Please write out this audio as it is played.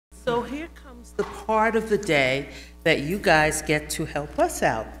So here comes the part of the day that you guys get to help us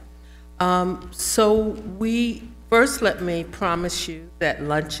out. First let me promise you that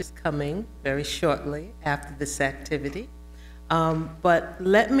lunch is coming very shortly after this activity. But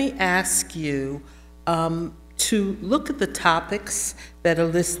let me ask you to look at the topics that are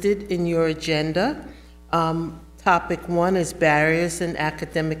listed in your agenda. Topic 1 is barriers in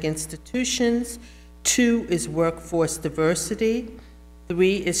academic institutions. 2 is workforce diversity.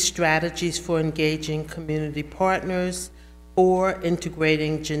 3 is strategies for engaging community partners. 4,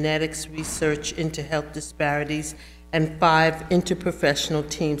 integrating genetics research into health disparities. And 5, interprofessional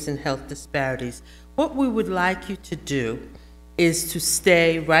teams in health disparities. What we would like you to do is to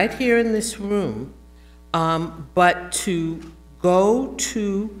stay right here in this room, but to go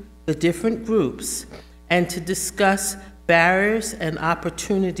to the different groups and to discuss barriers and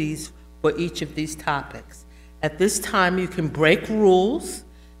opportunities for each of these topics. At this time, you can break rules.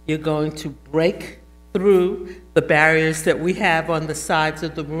 You're going to break through the barriers that we have on the sides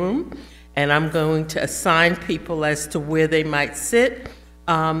of the room, and I'm going to assign people as to where they might sit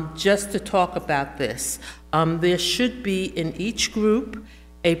just to talk about this. There should be in each group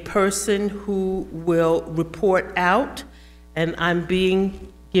a person who will report out, and I'm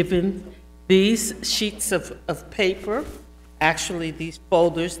being given these sheets of paper, actually these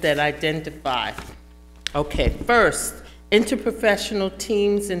folders that identify. Okay, first, interprofessional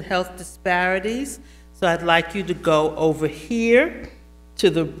teams in health disparities. So I'd like you to go over here to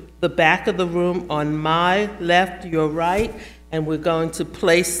the back of the room on my left, your right, and we're going to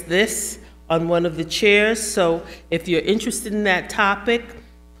place this on one of the chairs. So if you're interested in that topic,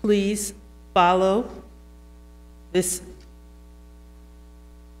 please follow this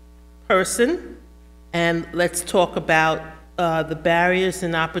person, and let's talk about the barriers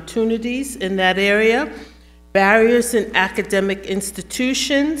and opportunities in that area. Barriers in academic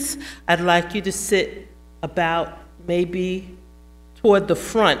institutions, I'd like you to sit about maybe toward the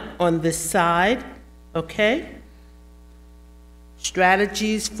front on this side, okay?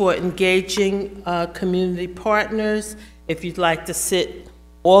 Strategies for engaging community partners, if you'd like to sit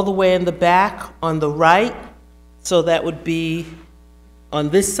all the way in the back on the right, so that would be on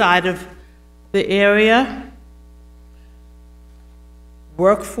this side of the area.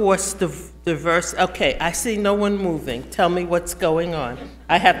 Workforce diverse, okay, I see no one moving. Tell me what's going on.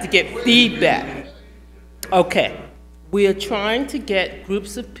 I have to get feedback. Okay, we are trying to get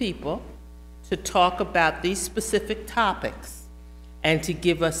groups of people to talk about these specific topics and to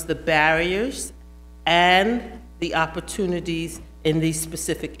give us the barriers and the opportunities in these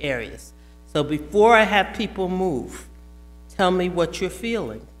specific areas. So before I have people move, tell me what you're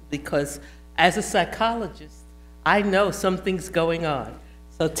feeling, because as a psychologist, I know something's going on.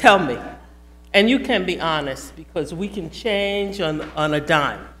 So tell me, and you can be honest, because we can change on a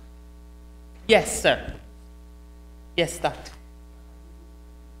dime. Yes, sir. Yes, doctor.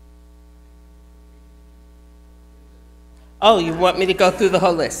 Oh, you want me to go through the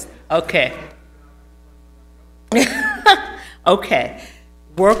whole list? Okay. Okay.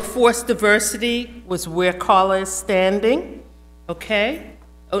 Workforce diversity was where Carla is standing. Okay.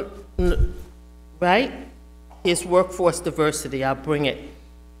 Oh, right? Here's workforce diversity. I'll bring it.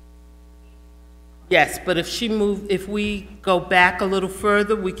 Yes, but if we go back a little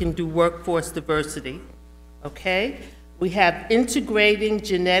further, we can do workforce diversity. Okay? We have integrating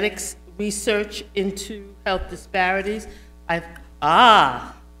genetics research into health disparities. Dr.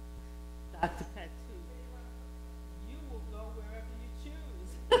 Patu, you will go wherever you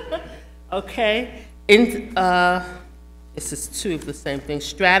choose. Okay? This is 2 of the same thing.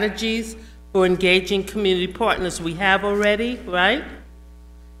 Strategies for engaging community partners we have already, right?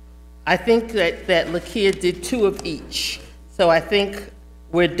 I think that Lakia did 2 of each. So I think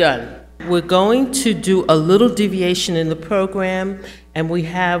we're done. We're going to do a little deviation in the program, and we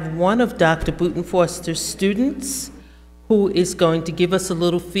have one of Dr. Butenfoster's students who is going to give us a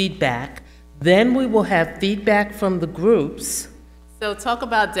little feedback. Then we will have feedback from the groups. So talk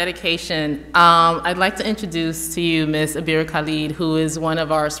about dedication. I'd like to introduce to you Ms. Abira Khalid, who is one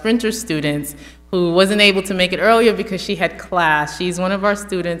of our Sprinter students who wasn't able to make it earlier because she had class. She's one of our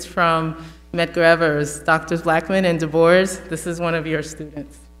students from Medgar Evers, Drs. Blackman and DeBoers. This is one of your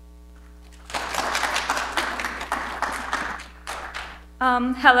students.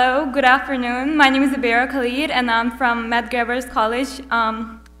 Hello, good afternoon. My name is Abira Khalid, and I'm from Medgar Evers College.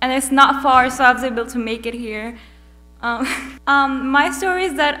 And it's not far, so I was able to make it here. My story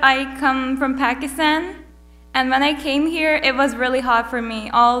is that I come from Pakistan, and when I came here, it was really hard for me.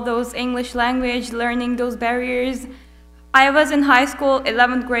 All those English language, learning those barriers. I was in high school,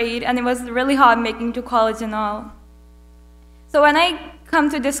 11th grade, and it was really hard making to college and all. So when I come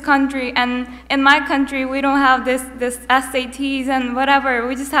to this country, and in my country, we don't have this SATs and whatever,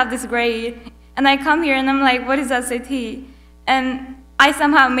 we just have this grade. And I come here and I'm like, what is SAT? And I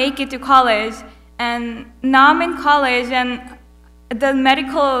somehow make it to college, and now I'm in college, and the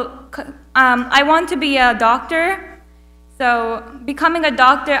medical, I want to be a doctor, so becoming a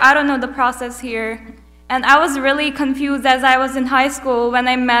doctor, I don't know the process here. And I was really confused as I was in high school when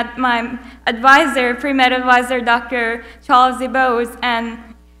I met my advisor, pre-med advisor, Dr. Charles DeBose, and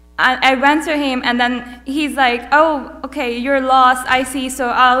I went to him, and then he's like, oh, okay, you're lost, I see, so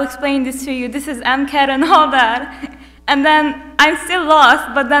I'll explain this to you. This is MCAT and all that. And then I'm still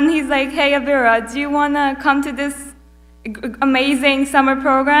lost, but then he's like, hey, Abira, do you want to come to this amazing summer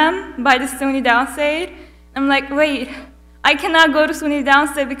program by the SUNY Downstate? I'm like, wait, I cannot go to SUNY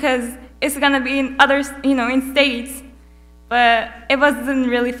Downstate because it's going to be in other, in states. But it wasn't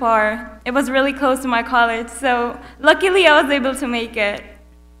really far. It was really close to my college. So luckily, I was able to make it.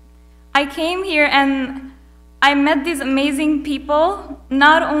 I came here and I met these amazing people,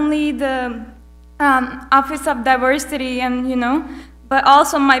 not only the Office of Diversity and, but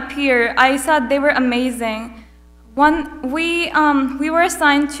also my peer. I thought they were amazing. We were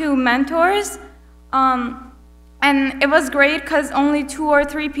assigned to mentors, and it was great because only 2 or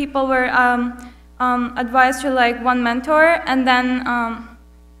 3 people were advised to one mentor, and then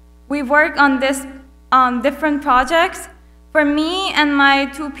we worked on this different projects. For me and my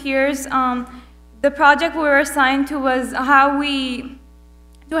 2 peers, the project we were assigned to was how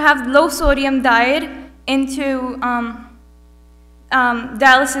to have low sodium diet into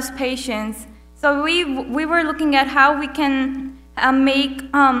dialysis patients. So we were looking at how we can make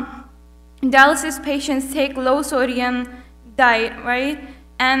dialysis patients take low sodium diet, right?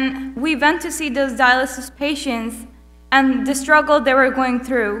 And we went to see those dialysis patients and the struggle they were going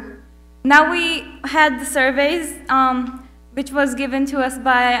through. Now we had the surveys, which was given to us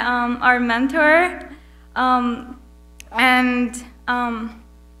by our mentor,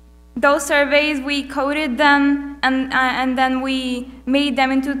 those surveys, we coded them, and then we made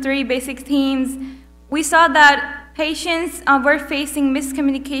them into 3 basic themes. We saw that patients were facing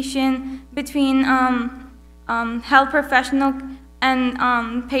miscommunication between health professionals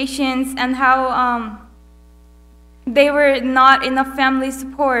and patients, and how they were not enough family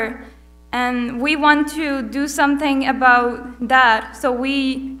support. And we want to do something about that. So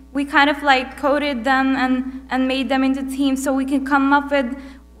we kind of coded them and made them into teams so we can come up with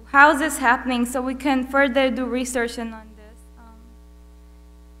how is this happening, so we can further do research on this.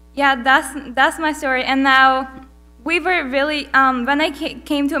 Yeah, that's my story. And now we were really, when I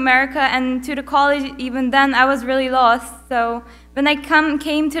came to America and to the college, even then I was really lost. So when I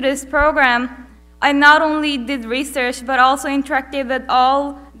came to this program, I not only did research, but also interacted with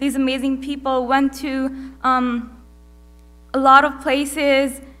all these amazing people, went to a lot of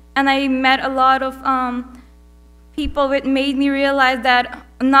places, and I met a lot of people, which made me realize that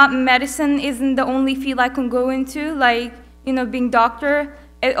not medicine isn't the only field I can go into, being doctor.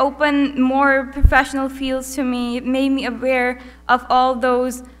 It opened more professional fields to me. It made me aware of all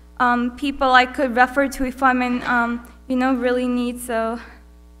those people I could refer to if I'm in, really need. So,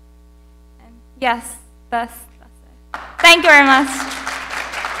 yes, that's it. Thank you very much.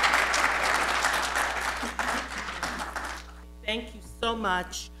 Thank you so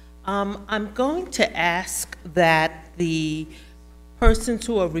much. I'm going to ask that the persons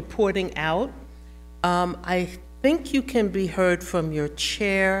who are reporting out, I think you can be heard from your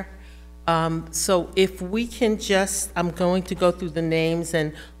chair. So if we can just, I'm going to go through the names,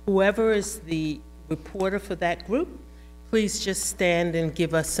 and whoever is the reporter for that group, please just stand and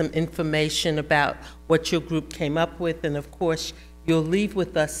give us some information about what your group came up with. And of course, you'll leave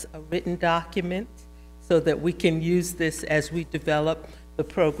with us a written document so that we can use this as we develop the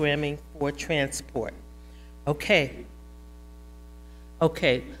programming for transport. Okay.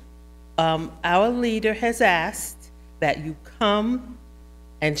 Okay. Our leader has asked that you come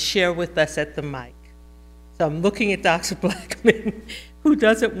and share with us at the mic. So I'm looking at Dr. Blackman, who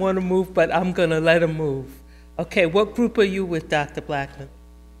doesn't want to move, but I'm going to let him move. Okay, what group are you with, Dr. Blackman?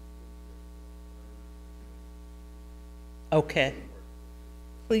 Okay.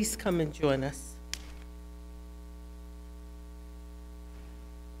 Please come and join us.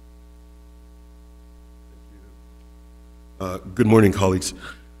 Good morning, colleagues.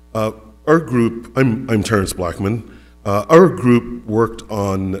 Our group, I'm Terrence Blackman. Our group worked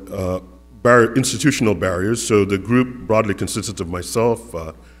on institutional barriers. So the group broadly consisted of myself,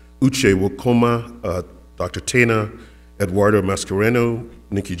 Uche Wokoma, Dr. Tena, Eduardo Mascareno,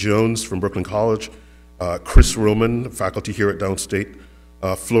 Nikki Jones from Brooklyn College, Chris Roman, faculty here at Downstate,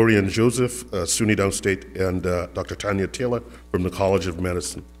 Florian Joseph, SUNY Downstate, and Dr. Tanya Taylor from the College of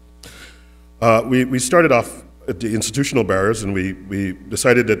Medicine. We started off at the institutional barriers, and we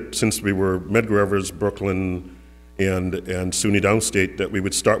decided that since we were Medgar Evers, Brooklyn, and SUNY Downstate, that we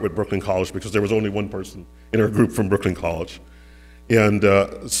would start with Brooklyn College because there was only one person in our group from Brooklyn College. And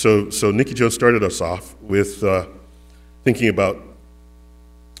so Nikki Jo started us off with thinking about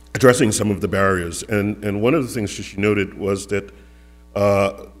addressing some of the barriers. And one of the things she noted was that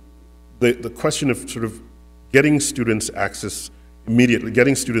the question of sort of getting students access immediately,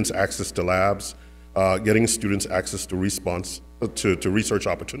 getting students access to labs, getting students access to to research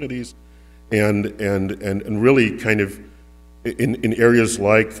opportunities, and really kind of in areas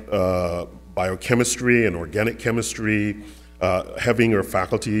like biochemistry and organic chemistry, having our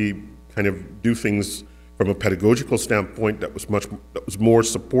faculty kind of do things from a pedagogical standpoint that was more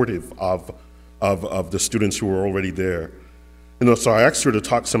supportive of the students who were already there. And so I asked her to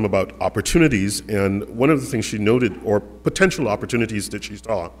talk some about opportunities, and one of the things she noted, or potential opportunities that she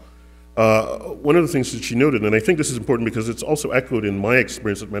saw, one of the things that she noted, and I think this is important because it's also echoed in my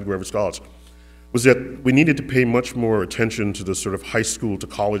experience at Medgar Evers College, was that we needed to pay much more attention to the sort of high school to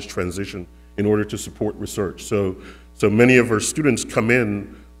college transition in order to support research. So many of our students come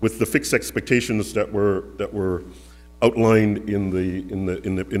in with the fixed expectations that were outlined in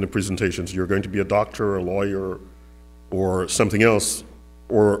the presentations. You're going to be a doctor, a lawyer, or something else,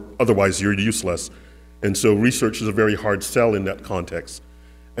 or otherwise you're useless. And so research is a very hard sell in that context.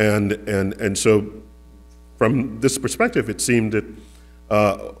 And so from this perspective, it seemed that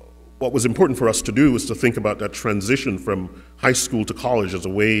what was important for us to do was to think about that transition from high school to college as a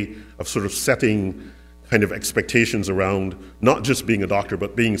way of sort of setting kind of expectations around not just being a doctor,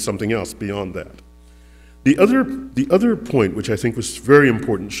 but being something else beyond that. The other point, which I think was very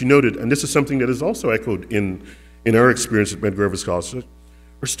important, she noted, and this is something that is also echoed in our experience at Medgar Evers College,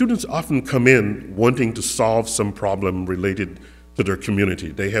 our students often come in wanting to solve some problem related to their community.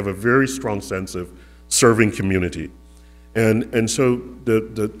 They have a very strong sense of serving community. And so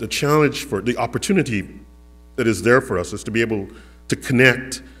the challenge for, the opportunity that is there for us is to be able to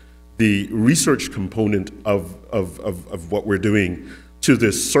connect the research component of what we're doing to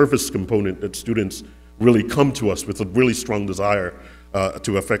this service component that students really come to us with a really strong desire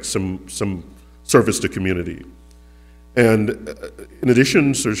to affect some service to community. And in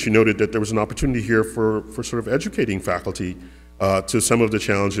addition, so she noted that there was an opportunity here for sort of educating faculty to some of the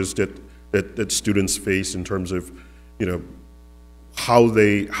challenges that students face in terms of, you know,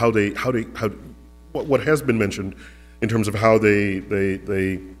 what has been mentioned in terms of how they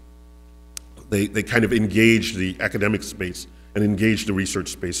kind of engage the academic space and engage the research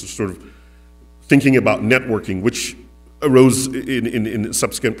space, so sort of thinking about networking, which arose in a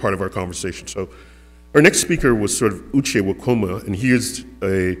subsequent part of our conversation. So our next speaker was sort of Uche Wakoma, and he is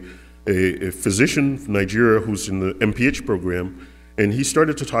a physician from Nigeria who's in the MPH program, and he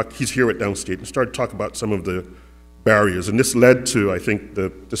started to talk, he's here at Downstate, and started to talk about some of the barriers, and this led to, I think, the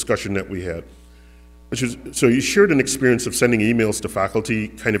discussion that we had. Which is, so you shared an experience of sending emails to faculty,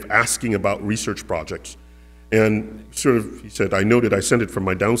 kind of asking about research projects, and sort of, he said, I noted I sent it from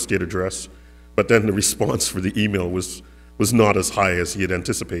my Downstate address, but then the response for the email was not as high as he had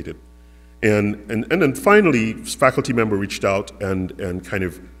anticipated. And then finally, this faculty member reached out and kind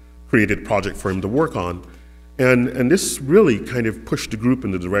of created a project for him to work on. And this really kind of pushed the group in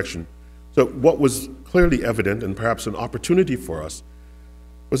the direction. So what was clearly evident, and perhaps an opportunity for us,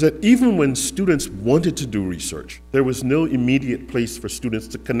 was that even when students wanted to do research, there was no immediate place for students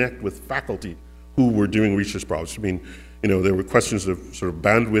to connect with faculty who were doing research projects. I mean, you know, there were questions of sort of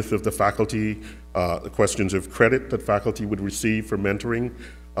bandwidth of the faculty, the questions of credit that faculty would receive for mentoring,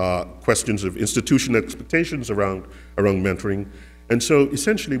 questions of institutional expectations around mentoring. And so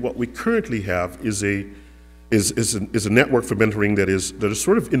essentially what we currently have is a network for mentoring that is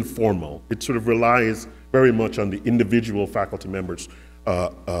sort of informal. It sort of relies very much on the individual faculty members.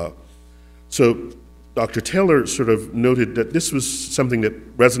 So Dr. Taylor sort of noted that this was something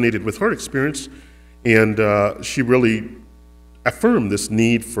that resonated with her experience, and she really affirmed this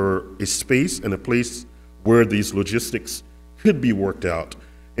need for a space and a place where these logistics could be worked out.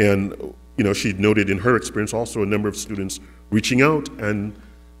 And you know, she noted in her experience also a number of students reaching out and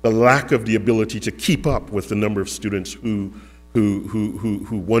the lack of the ability to keep up with the number of students who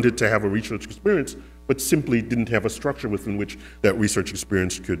wanted to have a research experience but simply didn't have a structure within which that research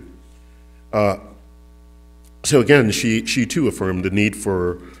experience could. So again, she too affirmed the need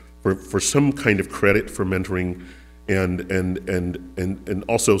for some kind of credit for mentoring and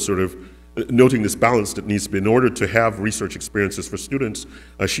also sort of noting this balance that needs to be, in order to have research experiences for students,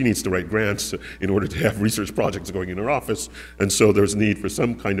 she needs to write grants in order to have research projects going in her office, and so there's a need for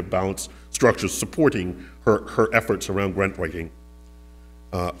some kind of balanced structure supporting her efforts around grant writing.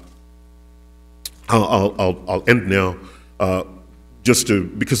 I'll end now,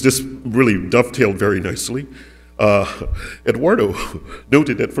 because this really dovetailed very nicely. Eduardo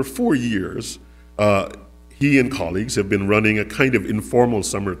noted that for 4 years, he and colleagues have been running a kind of informal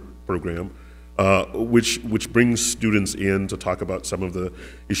summer program, which brings students in to talk about some of the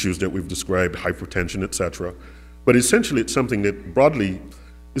issues that we've described, hypertension, et cetera. But essentially, it's something that broadly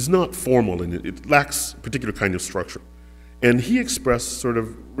is not formal, and it lacks a particular kind of structure. And he expressed sort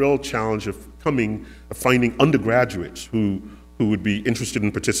of real challenge of finding undergraduates who would be interested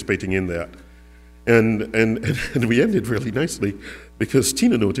in participating in that. And we ended really nicely, because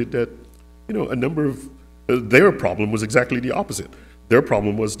Tina noted that, you know, a number of, their problem was exactly the opposite. Their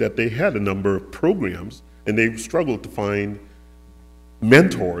problem was that they had a number of programs, and they struggled to find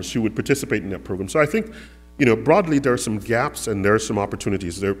mentors who would participate in that program. So I think, you know, broadly there are some gaps and there are some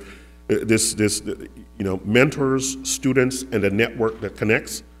opportunities. Mentors, students, and a network that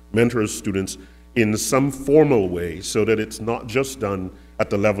connects mentors, students in some formal way, so that it's not just done at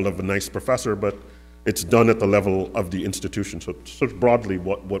the level of a nice professor, but it's done at the level of the institution. So sort of broadly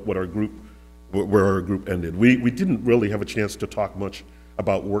where our group ended. We didn't really have a chance to talk much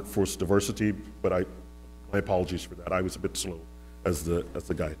about workforce diversity, but my apologies for that. I was a bit slow as the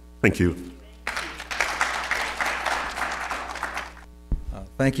guide. Thank you.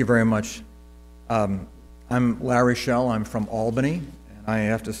 Thank you very much. I'm Larry Schell. I'm from Albany, and I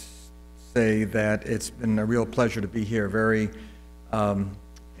have to say that it's been a real pleasure to be here. Very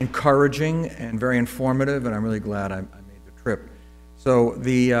encouraging and very informative, and I'm really glad I made the trip. So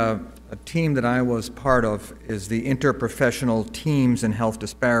the team that I was part of is the Interprofessional Teams in Health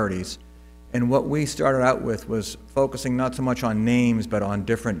Disparities. And what we started out with was focusing not so much on names, but on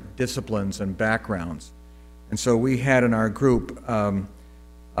different disciplines and backgrounds. And so we had in our group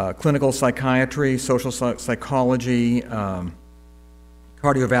clinical psychiatry, social psychology,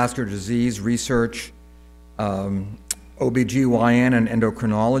 cardiovascular disease research, OBGYN and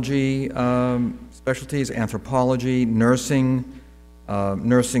endocrinology specialties, anthropology, nursing,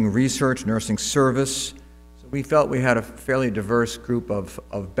 nursing research, nursing service. So we felt we had a fairly diverse group of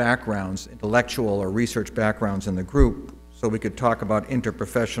backgrounds, intellectual or research backgrounds in the group, so we could talk about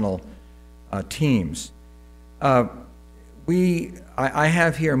interprofessional teams. I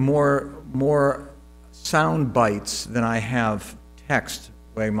have here more sound bites than I have text,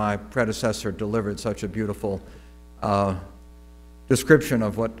 the way my predecessor delivered such a beautiful description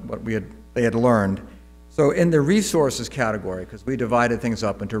of what they had learned. So in the resources category, because we divided things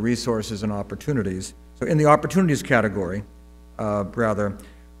up into resources and opportunities, so in the opportunities category,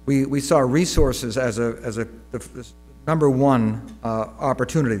 we saw resources as the number one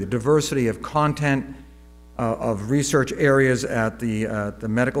opportunity, the diversity of content, of research areas at the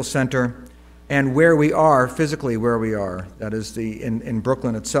medical center, and where we are, physically where we are, that is in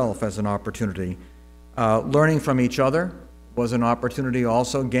Brooklyn itself as an opportunity. Learning from each other was an opportunity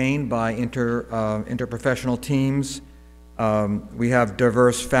also gained by interprofessional teams. We have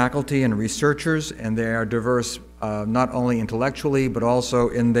diverse faculty and researchers, and they are diverse not only intellectually, but also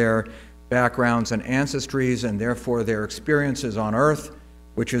in their backgrounds and ancestries, and therefore their experiences on Earth,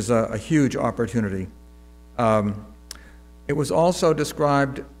 which is a huge opportunity. It was also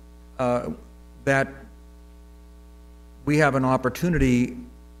described that we have an opportunity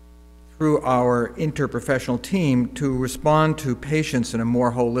through our interprofessional team to respond to patients in a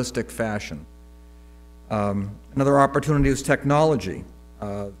more holistic fashion. Another opportunity is technology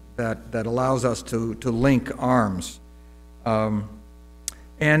that allows us to link arms. And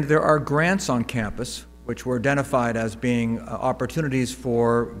there are grants on campus which were identified as being opportunities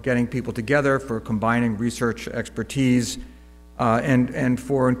for getting people together, for combining research expertise, and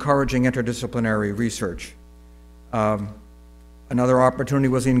for encouraging interdisciplinary research. Another opportunity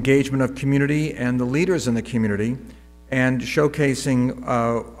was the engagement of community and the leaders in the community, and showcasing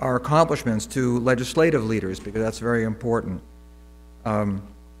our accomplishments to legislative leaders, because that's very important.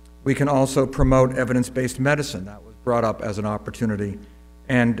 We can also promote evidence-based medicine. That was brought up as an opportunity.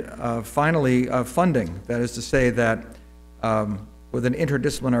 And finally, funding. That is to say that with an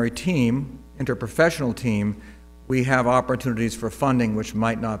interdisciplinary team, interprofessional team, we have opportunities for funding which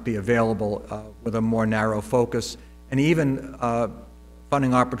might not be available with a more narrow focus. And even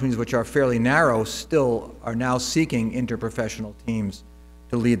funding opportunities which are fairly narrow still are now seeking interprofessional teams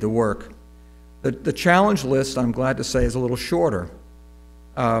to lead the work. The challenge list, I'm glad to say, is a little shorter.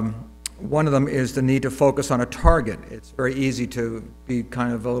 One of them is the need to focus on a target. It's very easy to be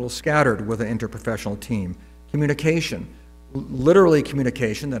kind of a little scattered with an interprofessional team. Communication, literally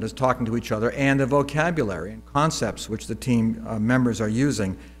communication, that is talking to each other, and the vocabulary and concepts which the team members are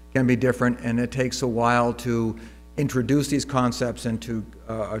using can be different, and it takes a while to introduce these concepts and to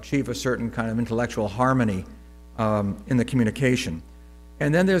achieve a certain kind of intellectual harmony in the communication.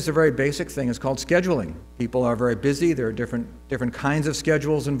 And then there's a very basic thing, it's called scheduling. People are very busy, there are different kinds of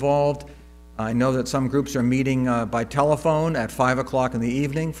schedules involved. I know that some groups are meeting by telephone at 5 o'clock in the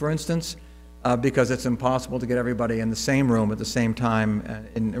evening, for instance, because it's impossible to get everybody in the same room at the same time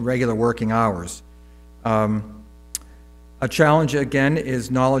in regular working hours. A challenge, again, is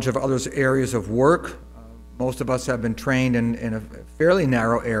knowledge of others' areas of work. Most of us have been trained in a fairly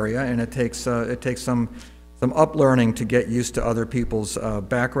narrow area, and it takes some up-learning to get used to other people's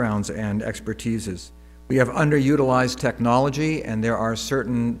backgrounds and expertises. We have underutilized technology, and there are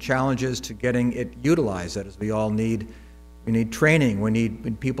certain challenges to getting it utilized. That is, we need training. We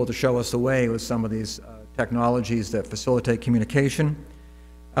need people to show us the way with some of these technologies that facilitate communication.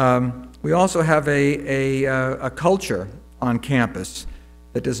 We also have a culture on campus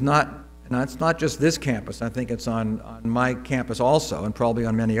that does not, and it's not just this campus, I think it's on my campus also, and probably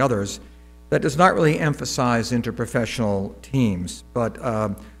on many others, that does not really emphasize interprofessional teams, but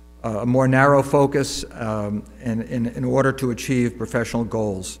a more narrow focus in order to achieve professional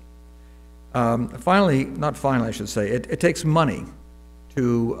goals. Finally, not finally, I should say, it takes money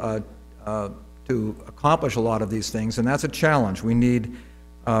to accomplish a lot of these things, and that's a challenge. We need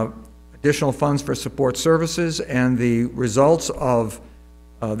additional funds for support services, and the results of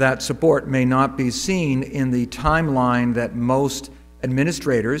that support may not be seen in the timeline that most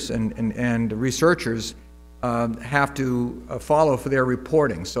administrators and researchers have to follow for their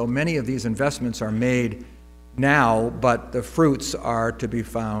reporting. So many of these investments are made now, but the fruits are to be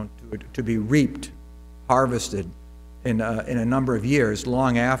found, to be reaped, harvested in a number of years,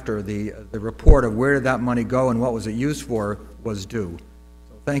 long after the report of where did that money go and what was it used for was due.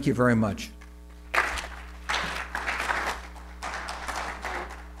 So thank you very much.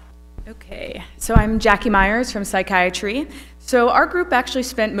 Okay, so I'm Jackie Myers from psychiatry. So our group actually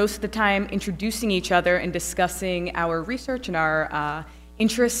spent most of the time introducing each other and discussing our research and our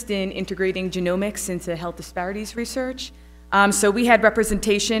interest in integrating genomics into health disparities research. So we had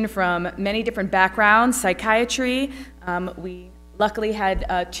representation from many different backgrounds, psychiatry. We luckily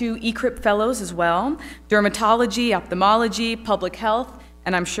had 2 ECRIP fellows as well, dermatology, ophthalmology, public health,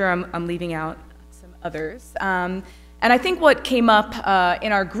 and I'm sure I'm leaving out some others. And I think what came up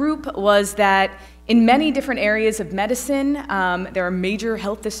in our group was that in many different areas of medicine, there are major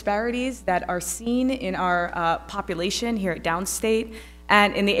health disparities that are seen in our population here at Downstate.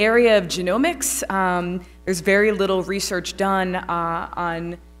 And in the area of genomics, there's very little research done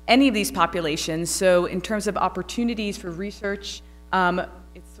on any of these populations. So in terms of opportunities for research,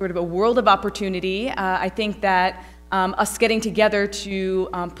 it's sort of a world of opportunity. I think that us getting together to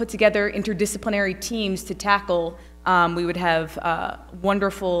put together interdisciplinary teams to tackle, we would have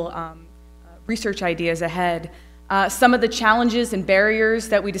wonderful research ideas ahead. Some of the challenges and barriers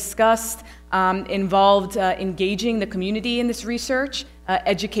that we discussed involved engaging the community in this research,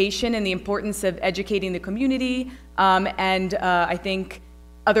 education and the importance of educating the community, and I think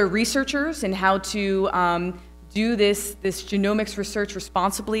other researchers and how to do this genomics research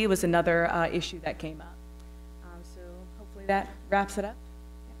responsibly was another issue that came up. So hopefully that wraps it up.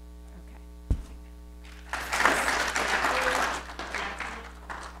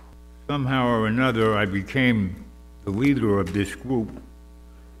 Somehow or another, I became the leader of this group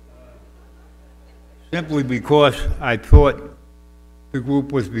simply because I thought the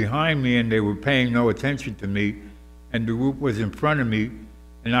group was behind me and they were paying no attention to me, and the group was in front of me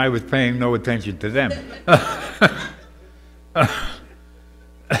and I was paying no attention to them.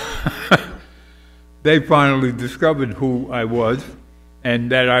 They finally discovered who I was and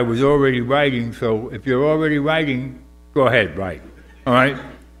that I was already writing, so if you're already writing, go ahead, write, all right?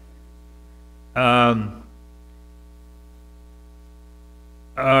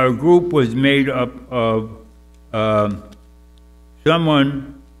 Our group was made up of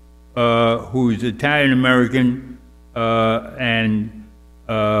someone who's Italian American and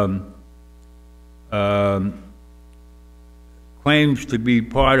claims to be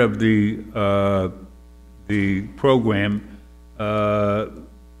part of the program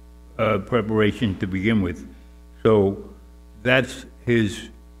preparation to begin with. So that's his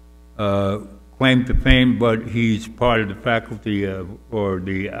claim to fame, but he's part of the faculty or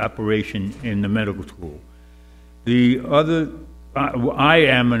the operation in the medical school. The other, I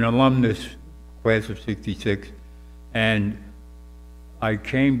am an alumnus, class of '66, and I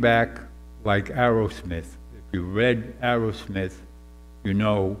came back like Aerosmith. If you read Aerosmith, you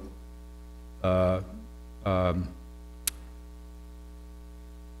know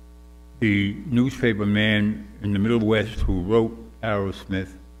the newspaper man in the Middle West who wrote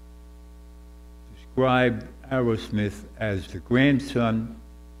Aerosmith described Aerosmith as the grandson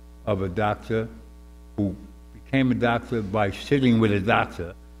of a doctor who became a doctor by sitting with a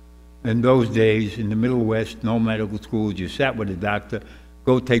doctor. In those days, in the Middle West, no medical schools, you sat with a doctor,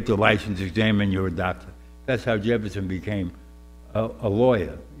 go take the license exam, and you're a doctor. That's how Jefferson became a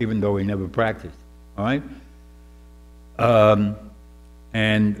lawyer, even though he never practiced, all right?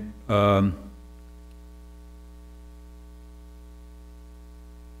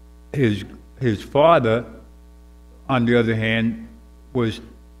 His father, on the other hand, was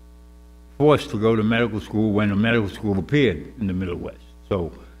forced to go to medical school when a medical school appeared in the Middle West.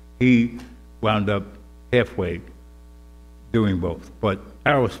 So he wound up halfway doing both. But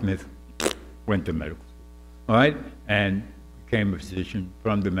Aerosmith went to medical school, all right, and became a physician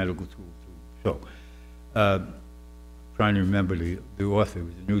from the medical school too. So, trying to remember the author, he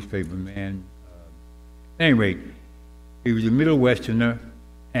was a newspaper man. At any rate, he was a Middle Westerner,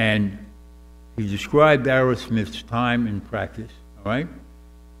 and he described Aerosmith's time in practice, all right?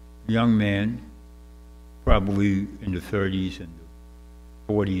 A young man, probably in the 30s and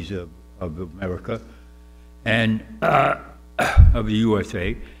the 40s of America, and of the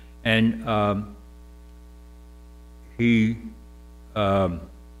USA, and he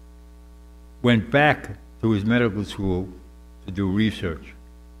went back to his medical school to do research.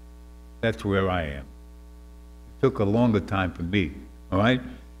 That's where I am. It took a longer time for me, all right?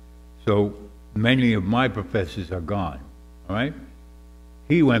 So many of my professors are gone, all right?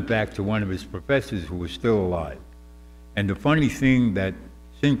 He went back to one of his professors who was still alive. And the funny thing that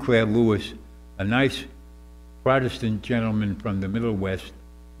Sinclair Lewis, a nice Protestant gentleman from the Middle West,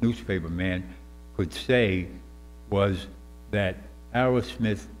 newspaper man, could say was that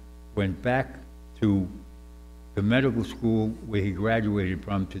Aerosmith went back to the medical school where he graduated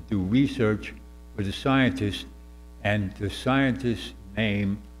from to do research with a scientist, and the scientist's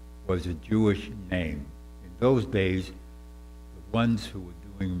name was a Jewish name. In those days, the ones who were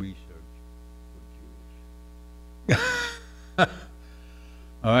doing research were Jewish.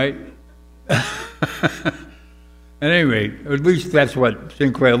 All right? At any rate, at least that's what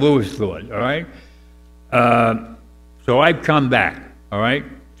Sinclair Lewis thought, all right? So I've come back, all right,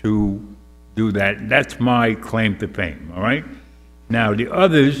 to do that. That's my claim to fame, all right? Now, the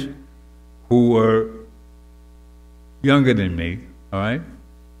others who were younger than me, all right,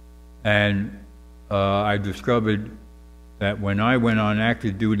 and I discovered that when I went on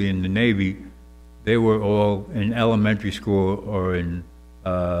active duty in the Navy, they were all in elementary school or in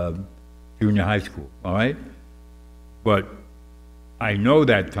junior high school, all right? But I know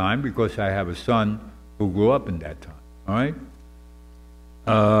that time because I have a son who grew up in that time, all right?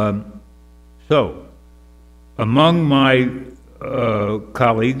 So, among my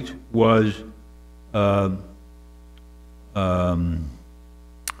colleagues was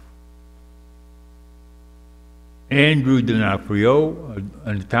Andrew D'Onofrio,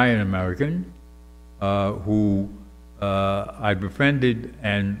 an Italian-American, who I befriended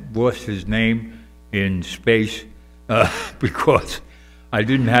and lost his name in space because I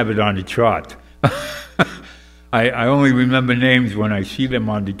didn't have it on the chart. I only remember names when I see them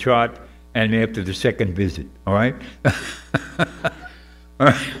on the chart and after the second visit, all right? All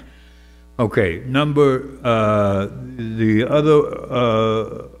right. Okay, the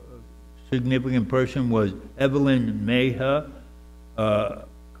other significant person was Evelyn Mayher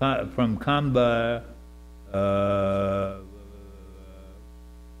from Canberra,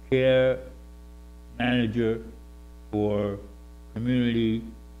 care manager for community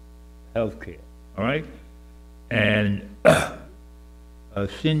health care, all right? And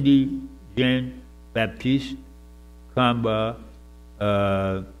Cindy Jean Baptiste, Canberra,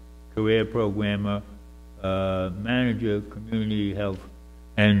 career programmer, manager, community health,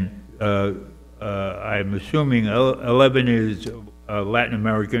 and I'm assuming 11 is Latin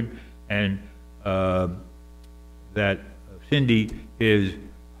American, and that Cindy is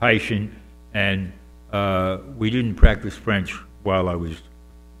Haitian, and we didn't practice French while I was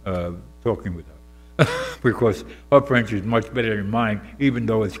talking with her, because her French is much better than mine, even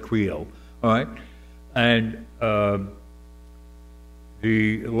though it's Creole, all right? And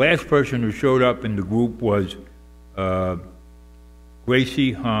the last person who showed up in the group was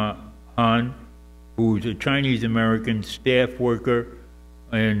Gracie Han, who's a Chinese-American staff worker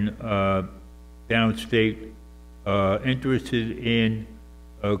in Downstate, interested in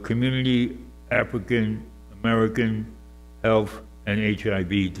community African-American health and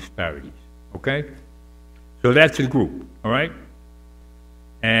HIV disparities, okay? So that's the group, all right?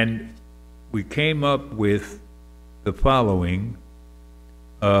 And we came up with the following.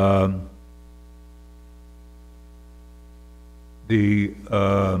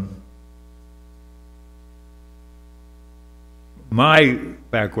 My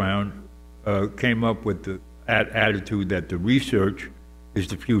background came up with the attitude that the research is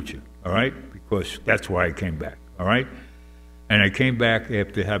the future, all right? Because that's why I came back, all right? And I came back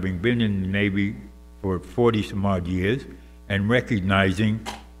after having been in the Navy for 40-some odd years and recognizing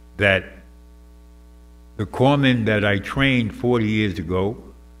that the corpsmen that I trained 40 years ago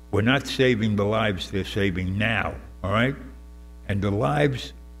were not saving the lives they're saving now, all right? And the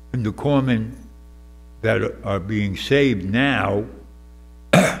lives in the corpsmen that are being saved now,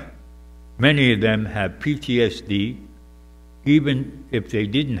 many of them have PTSD, even if they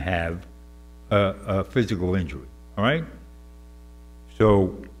didn't have a physical injury, all right?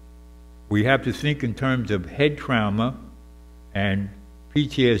 So we have to think in terms of head trauma and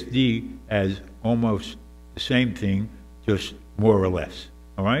PTSD as almost the same thing, just more or less,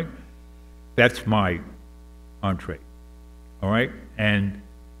 all right? That's my entree, all right? And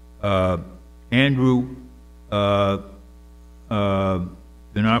Andrew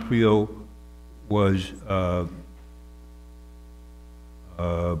D'Onofrio was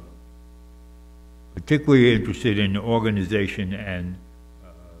particularly interested in organization and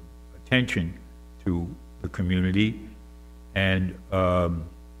attention to the community, and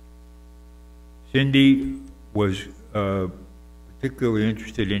Cindy was particularly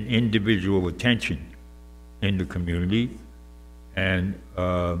interested in individual attention in the community, and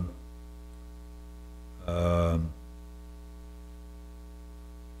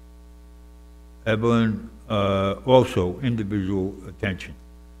Evelyn also individual attention.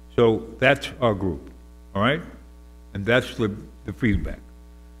 So that's our group, all right? And that's the feedback.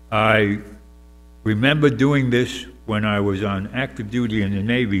 I remember doing this when I was on active duty in the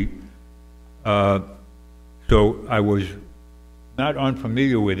Navy, so I was not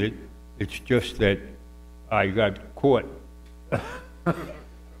unfamiliar with it. It's just that I got caught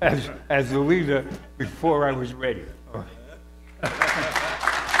as the leader before I was ready.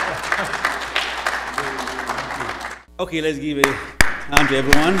 Okay, let's give a hand to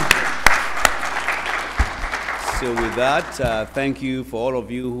everyone. So with that, thank you for all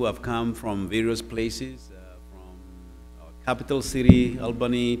of you who have come from various places, from our capital city,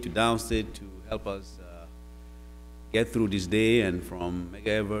 Albany, to Downstate, to help us get through this day, and from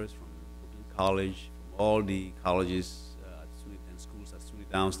Mega Evers, from Brooklyn College, from all the colleges and schools at SUNY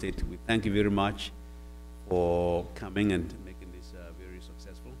Downstate. We thank you very much for coming and making this very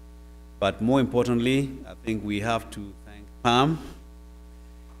successful. But more importantly, I think we have to thank Pam.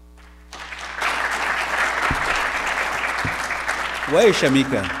 Where is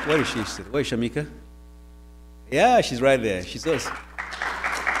Shamika? Where is she? Where is Shamika? Yeah, she's right there. She's us. All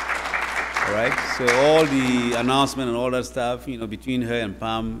right. So all the announcement and all that stuff, you know, between her and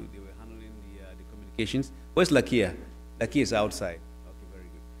Pam, they were handling the communications. Where's Lakia? Lakia is outside. Okay, very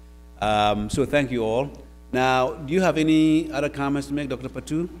good. So thank you all. Now, do you have any other comments to make, Dr.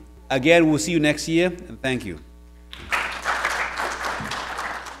 Patu? Again, we'll see you next year, and thank you.